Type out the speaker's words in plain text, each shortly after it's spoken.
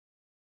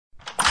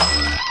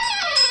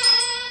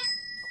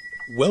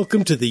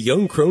Welcome to the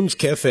Young Crones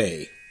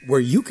Cafe, where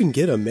you can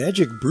get a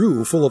magic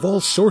brew full of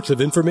all sorts of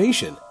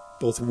information,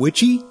 both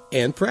witchy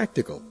and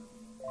practical.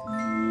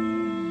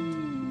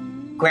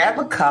 Grab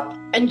a cup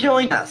and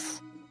join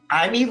us.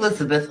 I'm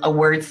Elizabeth, a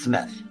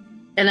wordsmith.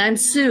 And I'm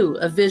Sue,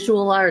 a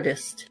visual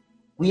artist.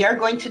 We are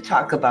going to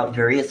talk about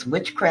various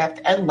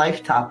witchcraft and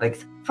life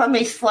topics from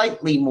a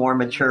slightly more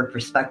mature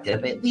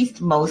perspective, at least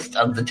most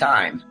of the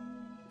time.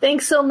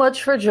 Thanks so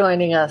much for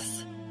joining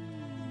us.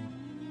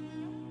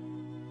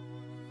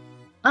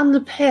 On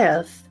the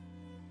Path,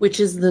 which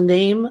is the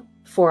name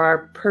for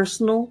our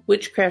personal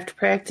witchcraft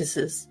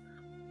practices,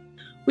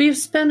 we have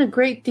spent a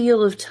great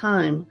deal of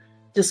time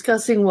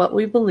discussing what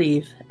we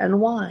believe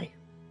and why.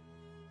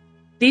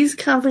 These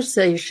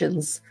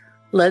conversations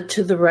led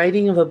to the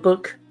writing of a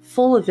book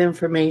full of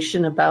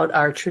information about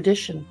our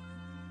tradition.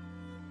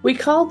 We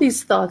call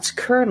these thoughts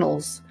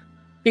kernels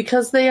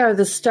because they are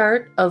the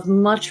start of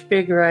much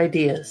bigger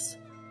ideas.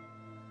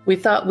 We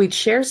thought we'd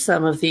share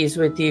some of these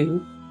with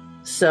you,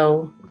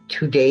 so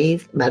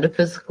today's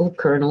metaphysical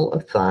kernel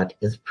of thought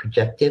is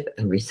projective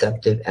and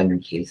receptive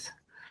energies.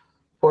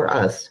 For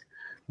us,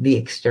 the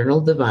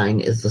external divine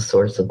is the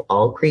source of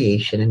all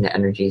creation and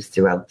energies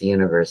throughout the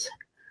universe.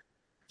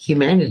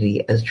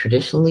 Humanity has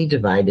traditionally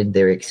divided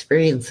their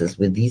experiences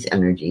with these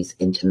energies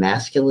into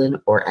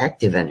masculine or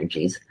active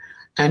energies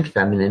and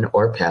feminine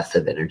or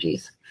passive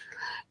energies.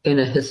 In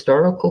a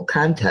historical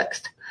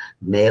context,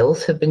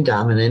 males have been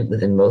dominant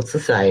within most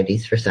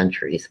societies for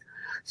centuries,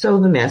 so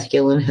the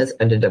masculine has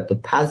ended up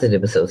with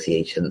positive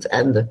associations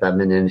and the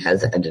feminine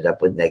has ended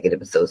up with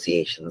negative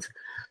associations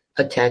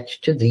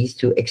attached to these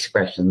two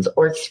expressions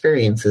or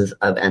experiences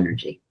of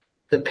energy.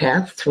 The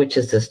path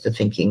switches us to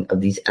thinking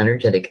of these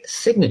energetic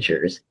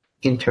signatures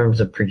in terms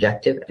of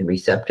projective and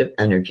receptive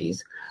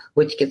energies,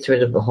 which gets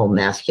rid of the whole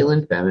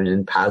masculine,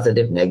 feminine,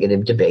 positive,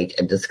 negative debate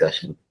and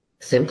discussion.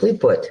 Simply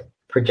put,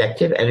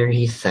 projective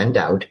energies send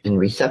out and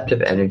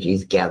receptive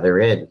energies gather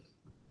in.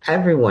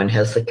 Everyone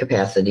has the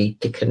capacity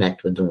to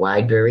connect with the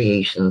wide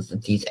variations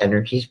that these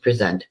energies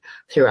present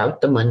throughout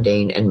the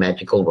mundane and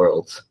magical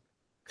worlds.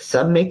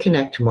 Some may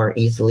connect more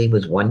easily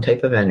with one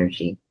type of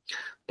energy,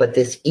 but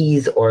this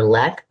ease or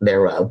lack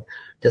thereof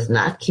does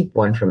not keep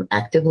one from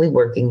actively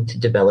working to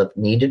develop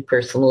needed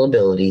personal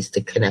abilities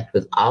to connect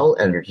with all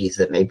energies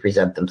that may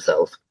present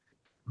themselves.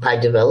 By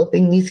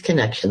developing these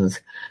connections,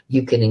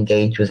 you can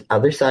engage with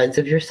other sides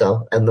of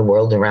yourself and the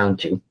world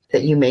around you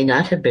that you may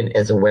not have been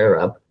as aware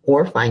of,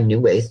 or find new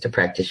ways to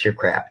practice your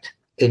craft.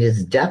 It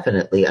is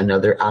definitely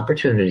another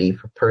opportunity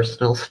for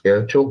personal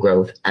spiritual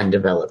growth and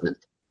development.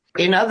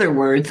 In other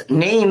words,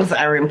 names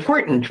are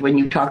important when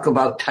you talk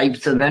about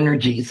types of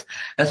energies,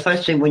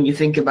 especially when you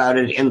think about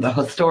it in the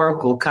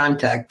historical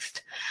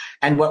context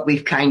and what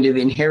we've kind of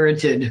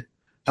inherited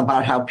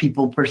about how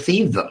people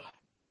perceive them.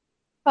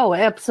 Oh,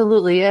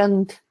 absolutely.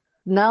 And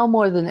now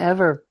more than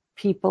ever,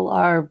 people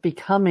are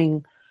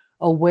becoming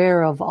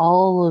aware of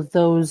all of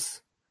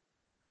those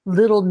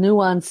little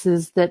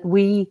nuances that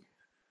we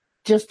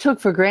just took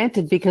for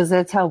granted because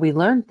that's how we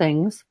learn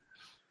things,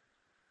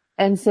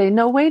 and say,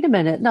 no, wait a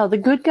minute. No, the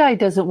good guy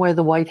doesn't wear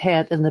the white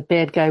hat and the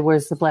bad guy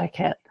wears the black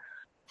hat.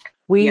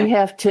 We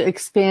have to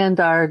expand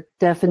our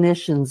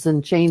definitions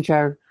and change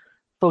our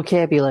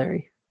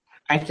vocabulary.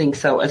 I think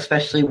so,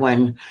 especially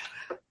when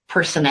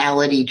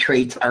personality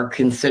traits are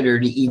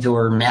considered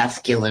either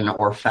masculine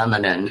or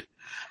feminine.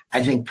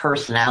 I think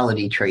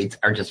personality traits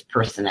are just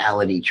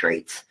personality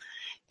traits.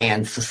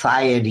 And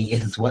society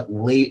is what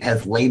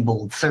has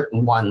labeled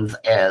certain ones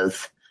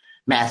as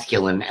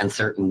masculine and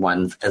certain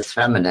ones as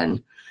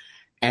feminine.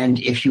 And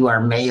if you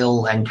are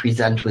male and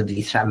present with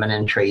these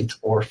feminine traits,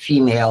 or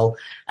female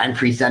and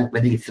present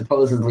with these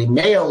supposedly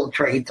male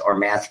traits or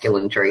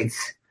masculine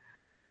traits,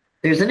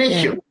 there's an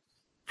issue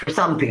for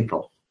some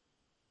people.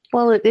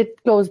 Well,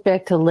 it goes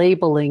back to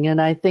labeling. And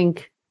I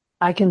think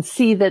I can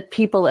see that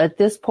people at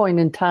this point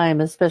in time,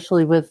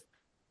 especially with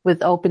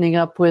opening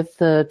up with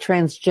the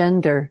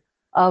transgender,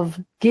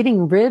 of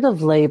getting rid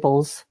of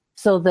labels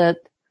so that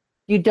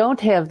you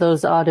don't have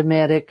those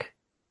automatic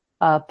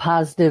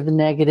positive,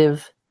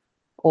 negative,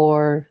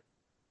 or,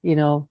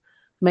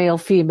 male,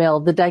 female,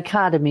 the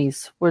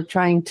dichotomies. We're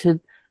trying to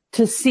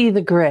see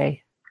the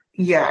gray.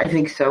 Yeah, I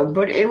think so.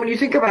 But when you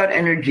think about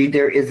energy,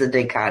 there is a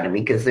dichotomy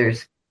because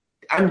there's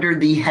under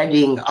the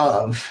heading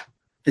of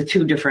the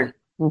two different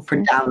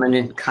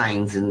predominant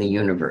kinds in the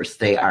universe.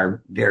 They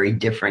are very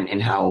different in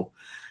how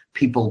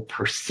people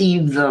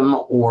perceive them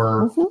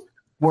or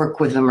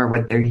work with them or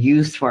what they're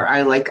used for.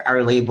 I like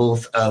our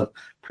labels of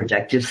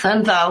projective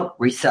sends out,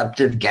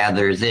 receptive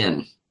gathers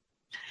in.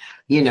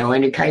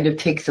 And it kind of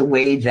takes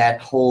away that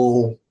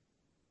whole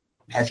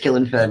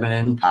masculine,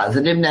 feminine,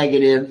 positive,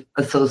 negative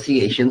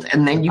associations.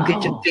 And then you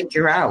get to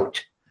figure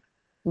out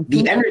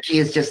the energy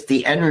is just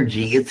the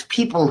energy. It's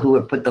people who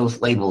have put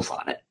those labels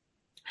on it.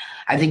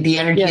 I think the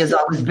energy has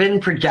always been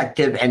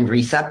projective and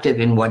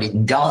receptive in what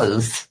it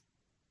does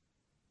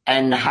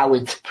and how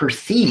it's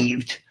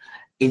perceived.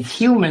 It's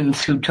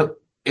humans who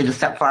took it a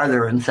step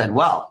farther and said,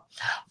 well,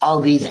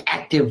 all these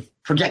active,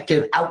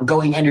 projective,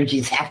 outgoing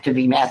energies have to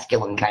be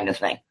masculine kind of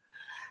thing.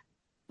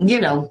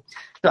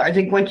 So I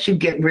think once you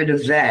get rid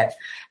of that,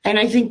 and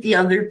I think the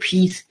other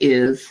piece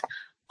is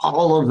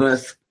all of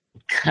us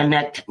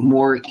connect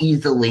more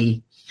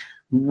easily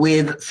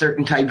with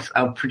certain types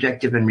of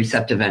projective and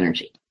receptive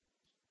energy,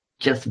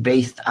 just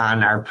based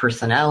on our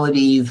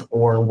personalities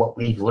or what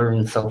we've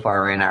learned so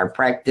far in our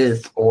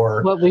practice,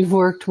 or what we've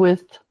worked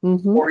with,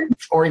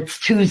 or it's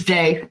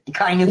Tuesday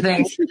kind of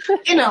thing,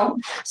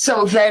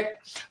 so that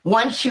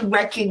once you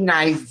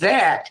recognize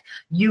that,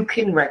 you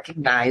can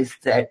recognize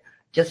that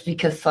just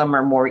because some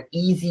are more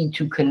easy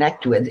to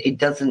connect with, it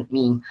doesn't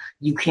mean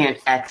you can't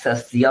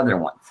access the other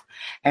ones.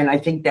 And I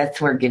think that's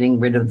where getting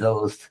rid of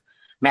those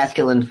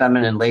masculine,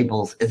 feminine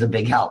labels is a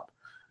big help.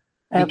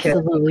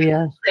 Absolutely,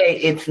 yeah.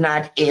 It's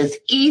not as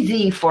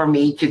easy for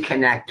me to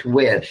connect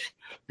with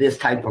this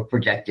type of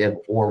projective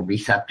or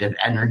receptive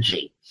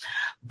energy,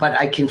 but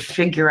I can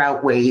figure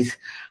out ways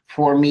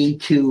for me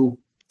to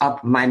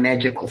up my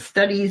magical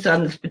studies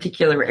on this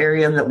particular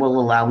area that will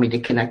allow me to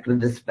connect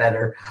with this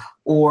better,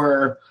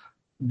 or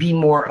be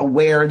more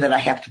aware that I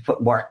have to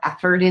put more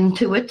effort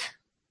into it,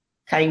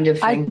 kind of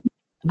thing.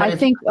 I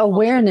think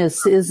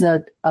awareness is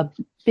a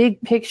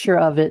big picture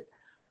of it.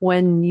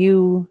 When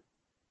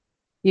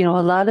a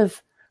lot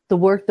of the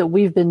work that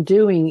we've been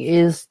doing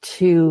is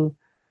to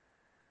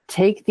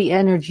take the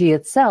energy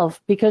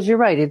itself, because you're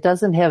right, it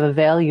doesn't have a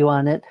value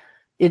on it.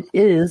 It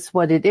is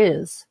what it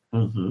is.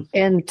 Mm-hmm.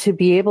 And to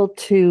be able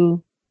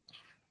to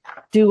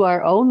do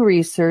our own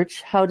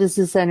research, how does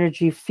this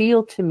energy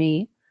feel to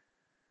me?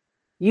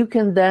 You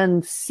can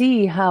then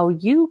see how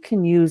you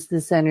can use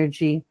this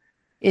energy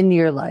in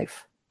your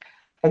life.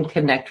 And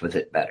connect with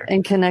it better.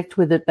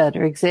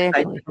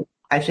 Exactly.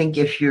 I think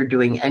if you're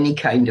doing any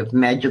kind of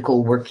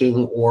magical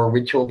working or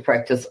ritual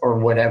practice or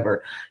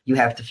whatever, you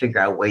have to figure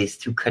out ways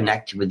to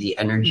connect with the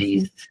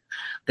energies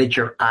that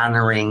you're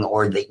honoring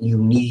or that you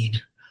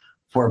need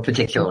for a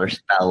particular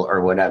spell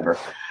or whatever.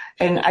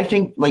 And I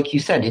think, like you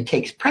said, it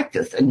takes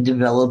practice and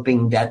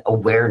developing that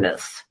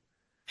awareness.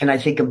 And I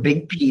think a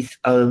big piece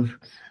of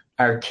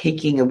our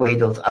taking away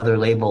those other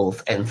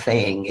labels and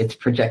saying it's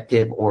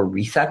projective or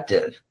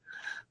receptive,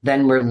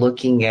 then we're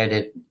looking at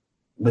it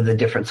with a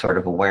different sort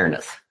of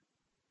awareness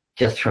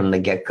just from the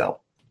get-go.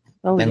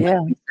 Oh, and yeah.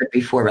 Like we said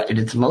before, at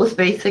its most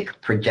basic,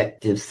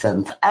 projective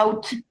sends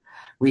out,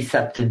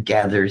 receptive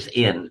gathers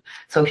in.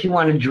 So if you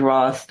want to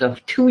draw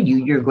stuff to you,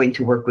 you're going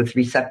to work with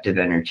receptive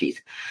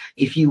energies.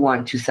 If you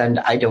want to send,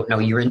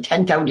 your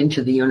intent out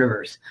into the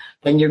universe,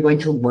 then you're going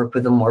to work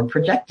with a more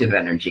projective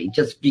energy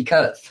just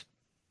because.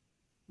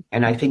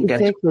 And I think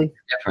that's exactly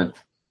different.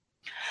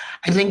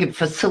 I think it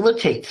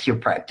facilitates your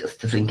practice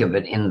to think of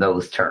it in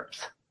those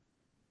terms.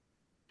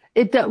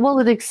 It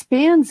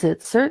expands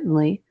it,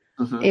 certainly.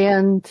 Mm-hmm.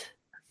 And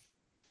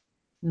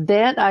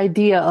that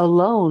idea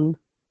alone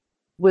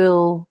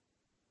will,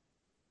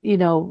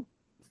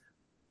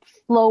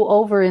 flow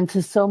over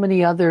into so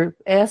many other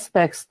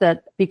aspects,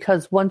 that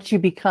because once you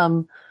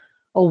become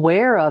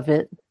aware of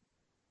it,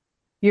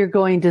 you're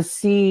going to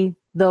see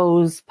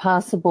those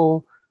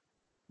possible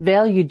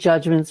value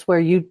judgments where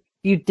you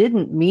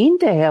didn't mean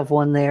to have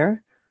one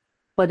there,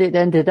 but it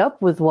ended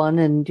up with one,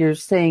 and you're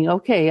saying,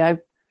 okay,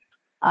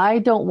 I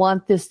don't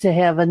want this to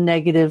have a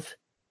negative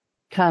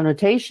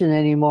connotation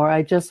anymore.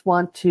 I just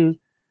want to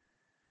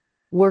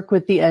work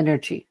with the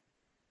energy.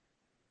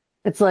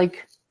 It's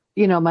like,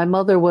 my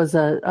mother was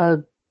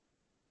an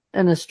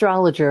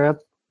astrologer.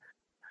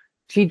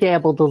 She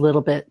dabbled a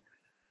little bit,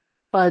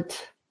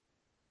 but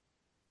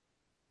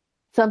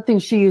something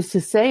she used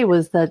to say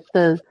was that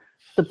the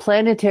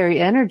planetary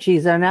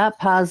energies are not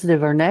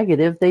positive or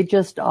negative. They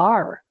just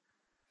are.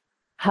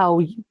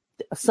 How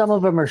some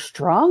of them are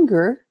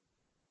stronger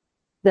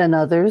than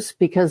others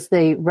because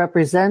they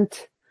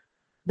represent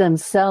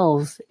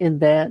themselves in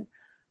that,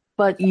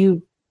 but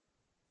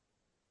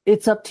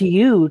it's up to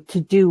you to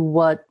do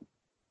what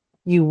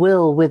you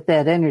will with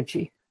that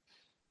energy.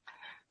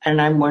 And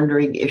I'm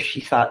wondering if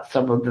she thought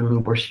some of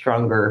them were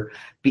stronger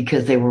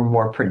because they were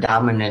more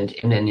predominant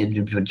in an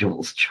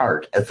individual's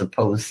chart, as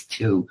opposed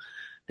to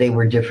they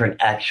were different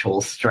actual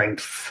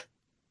strengths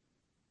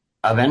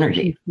of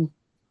energy. Mm-hmm.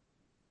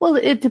 Well,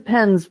 it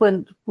depends.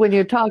 When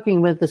you're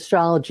talking with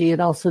astrology, it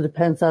also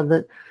depends on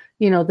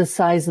the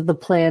size of the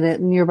planet,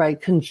 and you're right,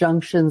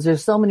 conjunctions.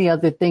 There's so many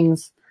other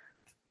things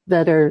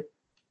that are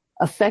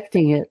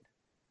affecting it.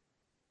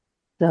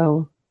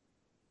 So,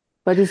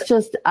 but it's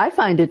just, I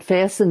find it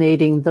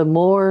fascinating. The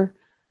more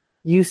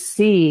you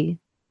see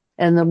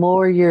and the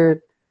more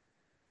your,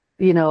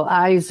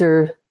 eyes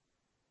are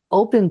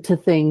open to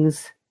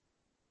things,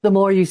 the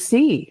more you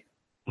see.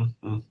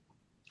 Mm-hmm.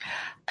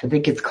 I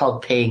think it's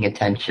called paying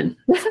attention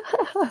more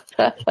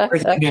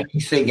than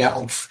anything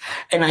else.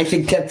 And I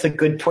think that's a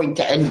good point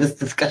to end this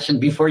discussion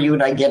before you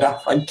and I get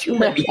off on too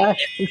many.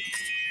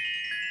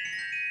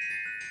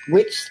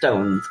 Witch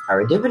stones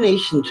are a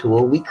divination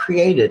tool we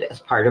created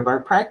as part of our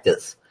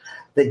practice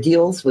that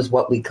deals with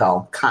what we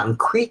call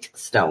concrete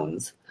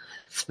stones,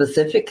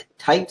 specific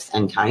types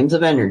and kinds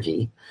of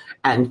energy,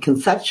 and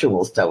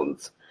conceptual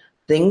stones,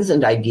 things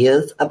and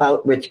ideas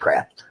about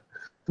witchcraft.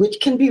 which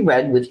can be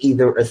read with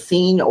either a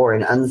seen or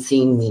an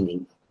unseen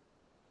meaning.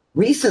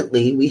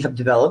 Recently, we have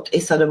developed a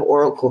set of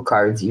oracle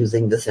cards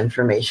using this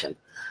information.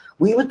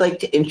 We would like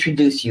to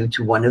introduce you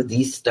to one of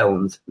these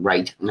stones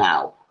right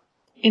now.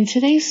 In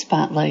today's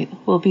spotlight,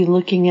 we'll be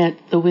looking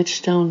at the witch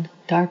stone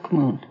Dark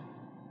Moon.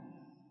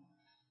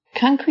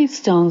 Concrete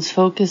stones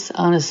focus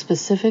on a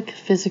specific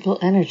physical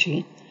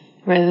energy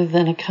rather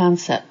than a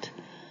concept,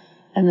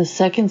 and the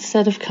second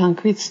set of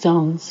concrete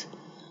stones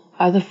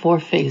are the 4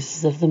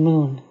 phases of the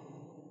moon.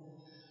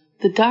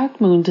 The dark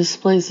moon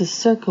displays a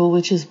circle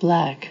which is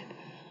black,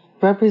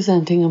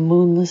 representing a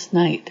moonless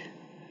night.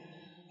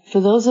 For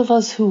those of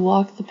us who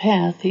walk the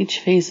path, each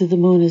phase of the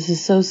moon is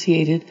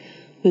associated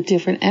with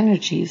different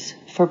energies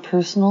for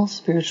personal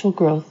spiritual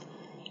growth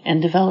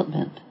and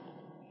development.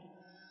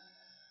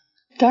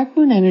 Dark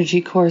moon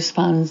energy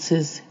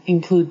correspondences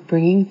include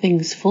bringing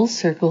things full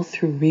circle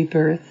through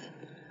rebirth.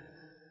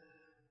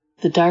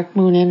 The dark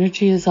moon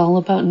energy is all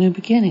about new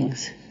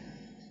beginnings,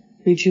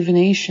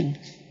 rejuvenation,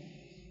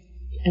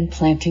 and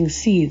planting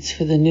seeds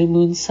for the new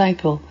moon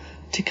cycle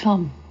to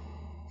come.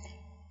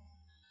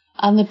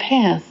 On the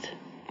path,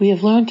 we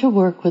have learned to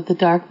work with the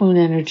dark moon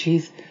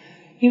energies,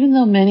 even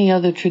though many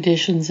other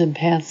traditions and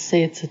paths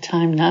say it's a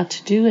time not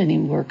to do any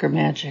work or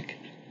magic.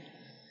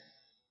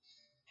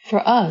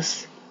 For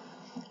us,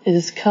 it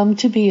has come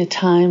to be a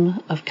time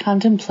of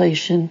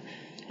contemplation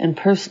and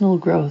personal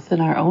growth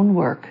in our own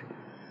work,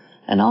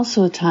 and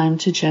also a time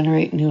to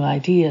generate new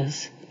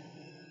ideas.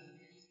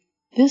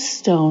 This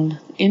stone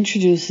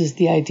introduces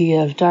the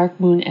idea of dark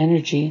moon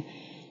energy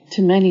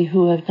to many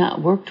who have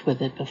not worked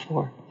with it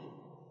before.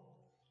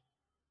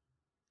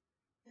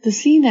 The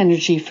seen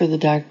energy for the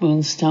dark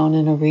moon stone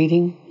in a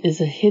reading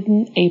is a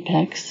hidden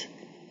apex,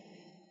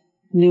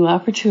 new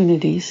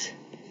opportunities,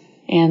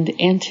 and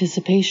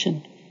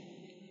anticipation.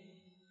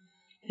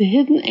 The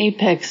hidden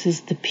apex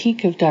is the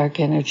peak of dark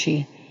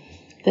energy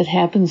that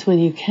happens when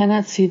you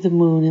cannot see the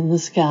moon in the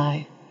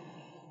sky.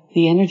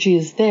 The energy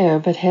is there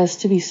but has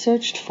to be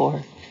searched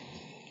for.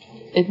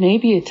 It may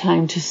be a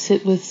time to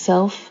sit with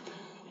self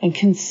and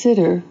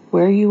consider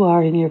where you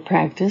are in your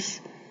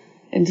practice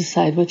and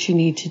decide what you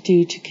need to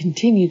do to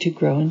continue to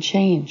grow and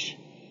change.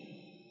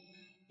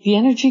 The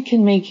energy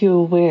can make you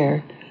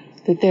aware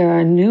that there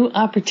are new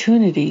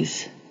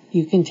opportunities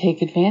you can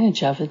take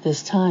advantage of at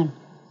this time.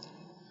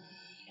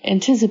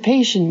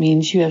 Anticipation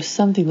means you have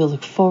something to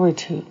look forward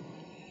to,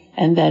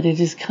 and that it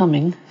is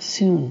coming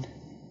soon.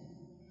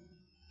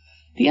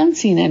 The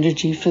unseen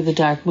energy for the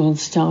dark moon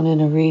stone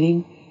in a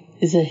reading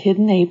is a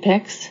hidden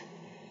apex,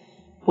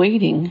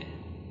 waiting,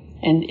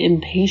 and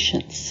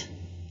impatience.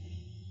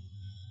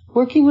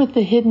 Working with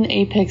the hidden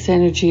apex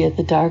energy at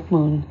the dark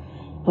moon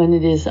when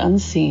it is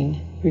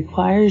unseen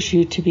requires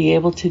you to be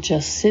able to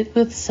just sit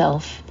with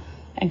self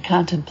and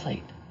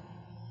contemplate.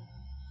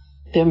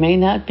 There may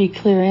not be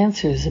clear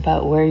answers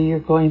about where you're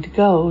going to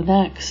go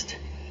next.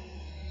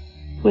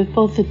 With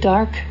both the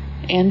dark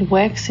and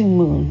waxing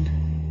moon,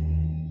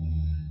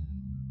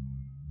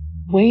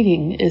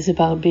 waiting is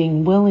about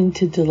being willing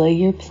to delay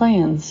your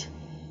plans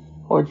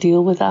or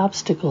deal with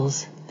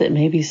obstacles that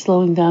may be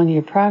slowing down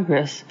your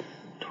progress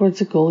towards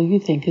a goal you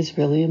think is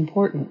really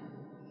important.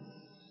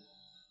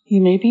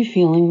 You may be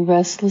feeling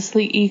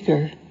restlessly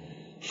eager,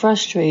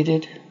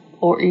 frustrated,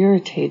 or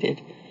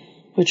irritated,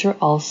 which are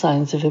all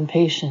signs of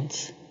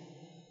impatience.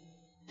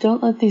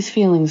 Don't let these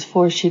feelings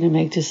force you to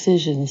make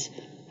decisions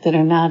that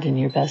are not in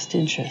your best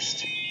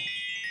interest.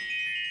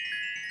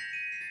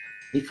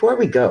 Before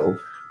we go,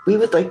 we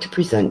would like to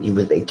present you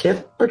with a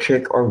tip or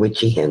trick or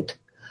witchy hint.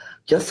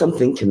 Just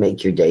something to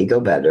make your day go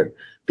better,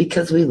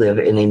 because we live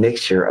in a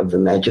mixture of the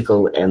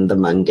magical and the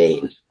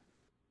mundane.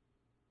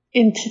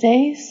 In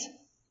today's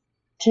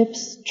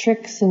tips,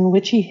 tricks, and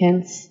witchy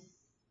hints,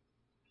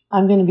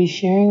 I'm going to be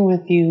sharing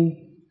with you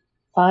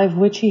 5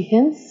 witchy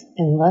hints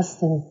in less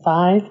than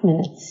 5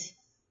 minutes.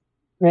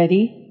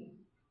 Ready?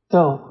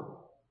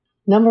 Go.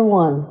 Number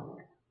 1.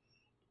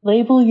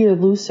 Label your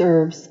loose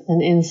herbs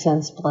and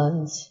incense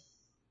blends,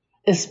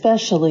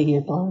 especially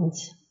your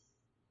blends.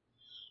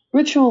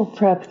 Ritual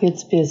prep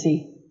gets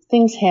busy.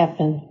 Things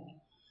happen.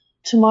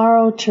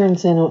 Tomorrow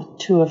turns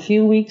into a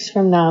few weeks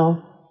from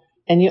now,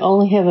 and you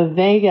only have a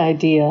vague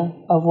idea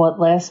of what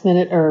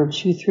last-minute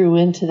herbs you threw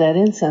into that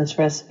incense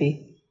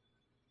recipe.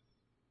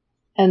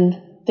 And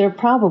they're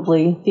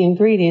probably the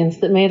ingredients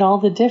that made all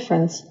the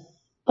difference,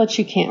 but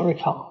you can't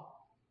recall.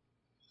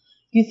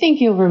 You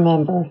think you'll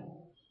remember,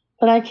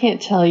 but I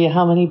can't tell you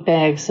how many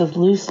bags of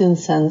loose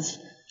incense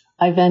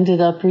I've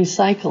ended up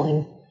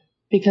recycling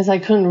because I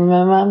couldn't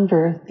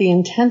remember the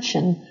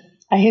intention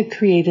I had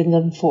created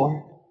them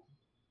for.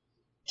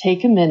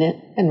 Take a minute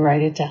and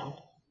write it down.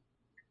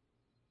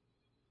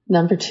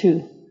 Number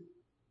 2.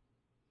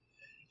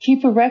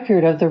 Keep a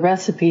record of the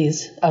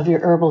recipes of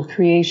your herbal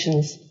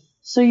creations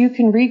so you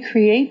can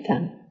recreate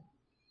them.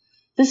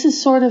 This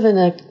is sort of an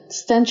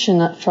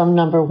extension from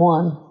number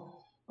 1,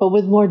 but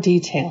with more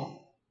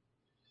detail.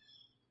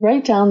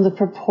 Write down the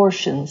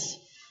proportions,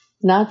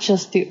 not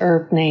just the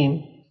herb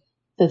name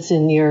that's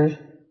in your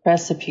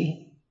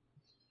recipe.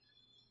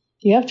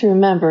 You have to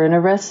remember, in a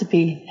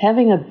recipe,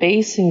 having a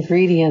base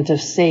ingredient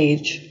of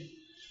sage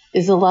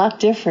is a lot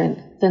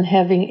different than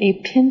having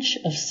a pinch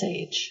of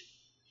sage.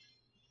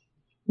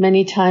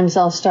 Many times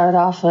I'll start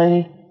off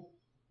a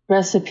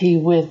recipe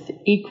with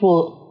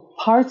equal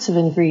parts of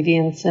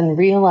ingredients and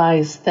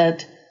realize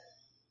that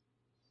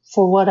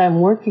for what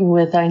I'm working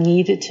with, I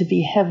need it to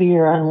be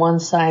heavier on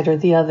one side or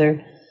the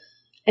other.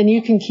 And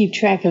you can keep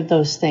track of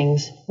those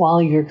things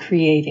while you're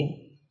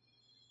creating.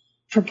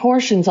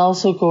 Proportions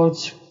also go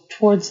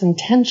towards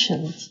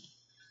intentions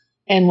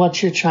and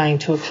what you're trying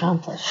to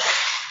accomplish.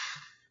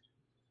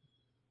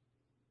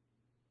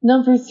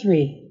 Number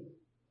 3,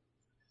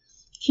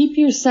 keep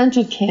your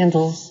scented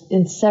candles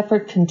in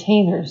separate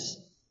containers,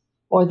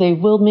 or they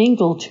will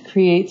mingle to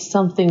create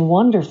something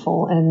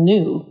wonderful and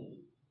new.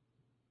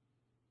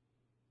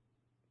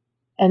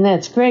 And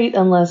that's great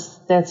unless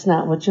that's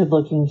not what you're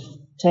looking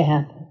to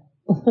happen.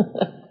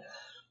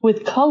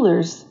 With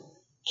colors,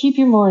 keep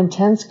your more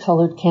intense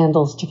colored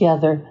candles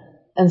together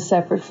and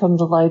separate from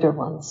the lighter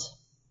ones.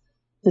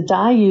 The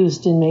dye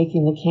used in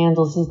making the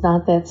candles is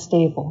not that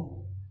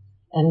stable,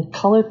 and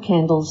colored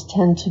candles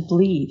tend to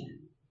bleed,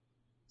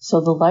 so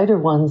the lighter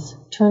ones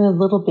turn a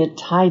little bit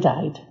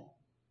tie-dyed,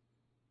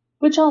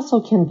 which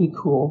also can be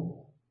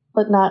cool,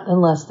 but not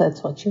unless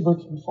that's what you're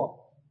looking for.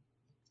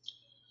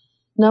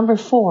 Number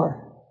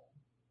 4,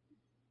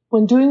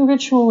 when doing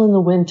ritual in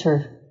the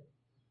winter,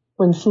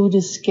 when food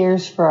is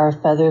scarce for our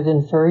feathered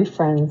and furry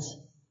friends,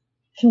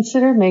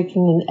 consider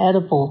making an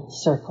edible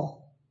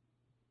circle.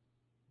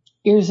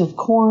 Ears of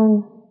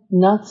corn,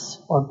 nuts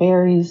or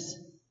berries,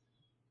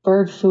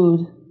 bird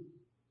food.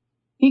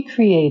 Be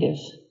creative.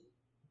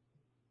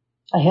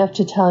 I have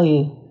to tell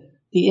you,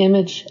 the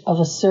image of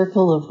a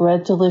circle of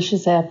red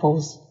delicious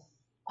apples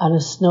on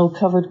a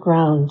snow-covered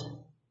ground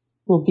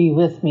will be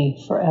with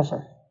me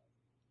forever.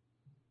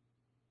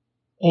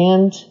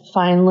 And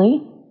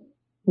finally,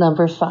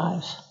 number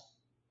 5.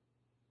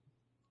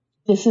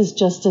 This is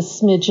just a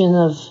smidgen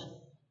of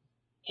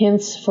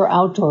hints for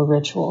outdoor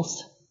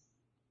rituals.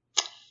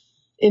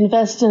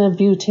 Invest in a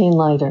butane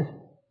lighter.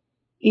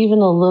 Even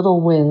a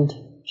little wind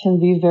can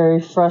be very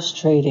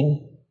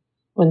frustrating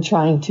when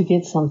trying to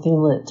get something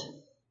lit.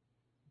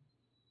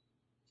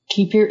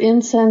 Keep your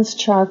incense,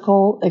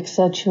 charcoal,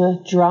 etc.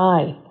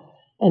 dry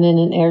and in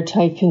an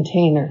airtight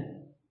container.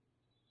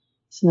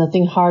 It's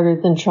nothing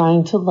harder than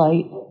trying to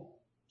light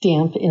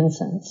damp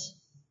incense.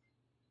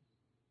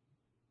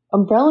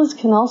 Umbrellas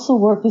can also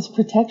work as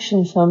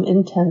protection from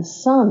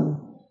intense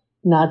sun,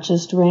 not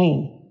just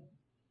rain.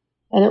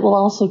 And it will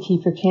also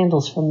keep your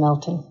candles from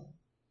melting.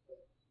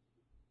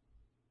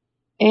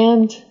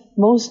 And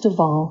most of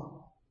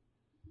all,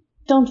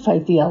 don't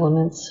fight the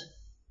elements.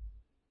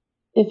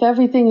 If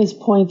everything is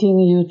pointing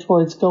you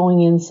towards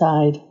going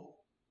inside,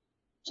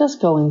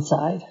 just go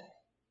inside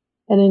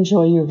and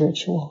enjoy your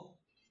ritual.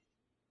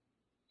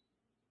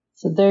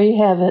 So there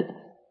you have it.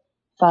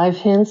 5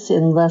 hints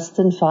in less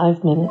than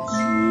 5 minutes.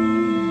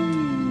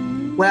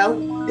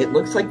 Well, it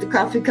looks like the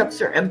coffee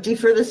cups are empty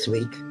for this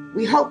week.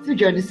 We hope to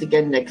join us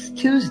again next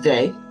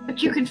Tuesday,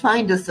 but you can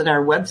find us at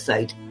our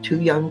website,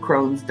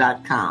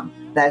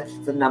 2youngcrones.com. That's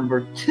the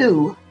number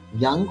 2,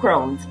 Young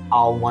Crones,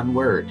 all one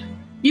word.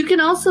 You can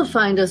also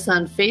find us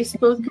on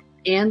Facebook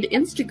and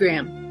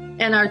Instagram,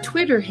 and our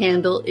Twitter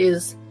handle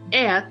is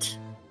at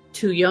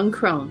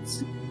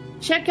 2youngcrones.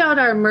 Check out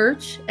our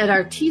merch at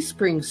our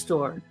Teespring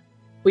store.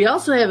 We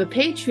also have a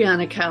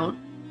Patreon account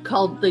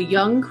called the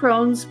Young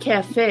Crones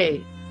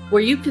Cafe,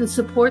 where you can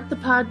support the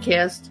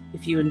podcast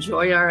if you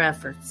enjoy our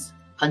efforts.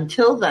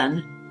 Until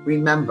then,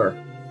 remember,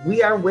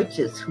 we are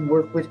witches who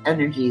work with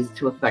energies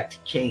to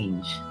effect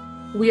change.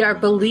 We are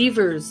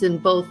believers in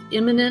both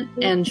immanent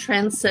and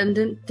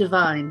transcendent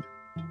divine.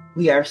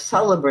 We are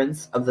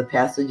celebrants of the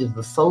passage of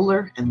the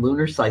solar and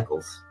lunar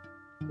cycles.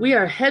 We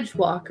are hedge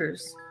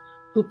walkers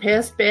who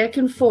pass back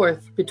and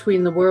forth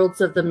between the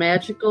worlds of the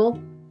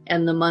magical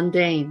and the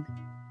mundane.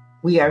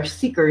 We are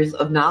seekers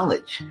of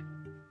knowledge.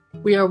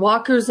 We are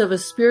walkers of a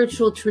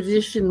spiritual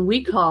tradition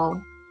we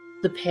call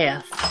the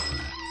path.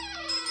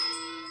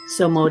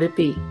 So mote it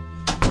be.